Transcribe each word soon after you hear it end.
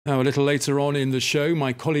Now, a little later on in the show,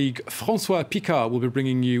 my colleague François Picard will be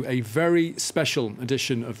bringing you a very special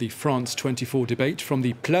edition of the France 24 debate from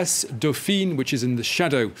the Place Dauphine, which is in the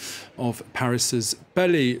shadow of Paris's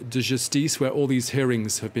Palais de Justice, where all these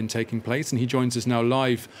hearings have been taking place. And he joins us now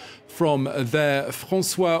live from there.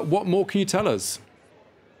 François, what more can you tell us?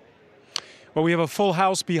 Well, we have a full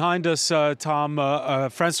house behind us, Tom.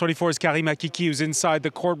 France 24's Karim Akiki, who's inside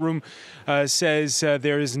the courtroom, says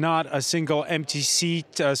there is not a single empty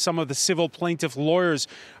seat. Some of the civil plaintiff lawyers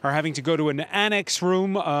are having to go to an annex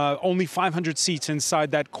room, only 500 seats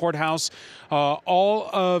inside that courthouse. All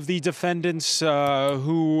of the defendants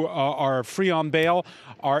who are free on bail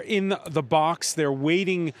are in the box. They're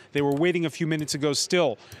waiting. They were waiting a few minutes ago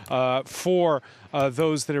still for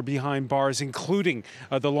those that are behind bars, including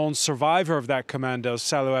the lone survivor of that commando,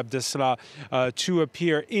 Salou Abdeslah, to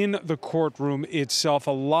appear in the courtroom itself.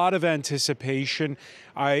 A lot of anticipation.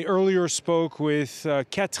 I earlier spoke with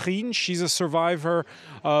Catherine. She's a survivor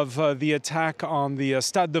of the attack on the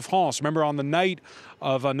Stade de France. Remember, on the night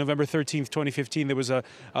of November 13th, 2015, there was a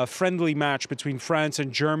friendly match between France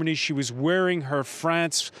and Germany. She was wearing her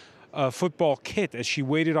France football kit as she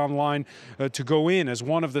waited online to go in as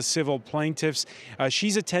one of the civil plaintiffs.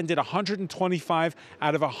 She's attended 125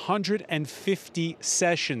 out of 150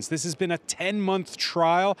 sessions. This has been a 10-month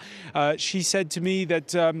trial. She said to me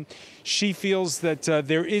that she feels that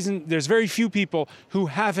there's very few people who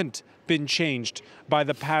haven't been changed by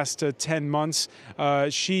the past 10 months.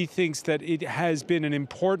 She thinks that it has been an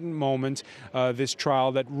important moment, this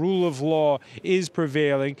trial, that rule of law is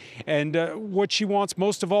prevailing. And what she wants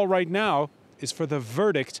most of all right now is for the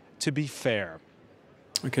verdict to be fair.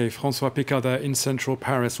 Okay, François Picard there in central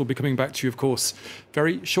Paris. We'll be coming back to you, of course,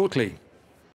 very shortly.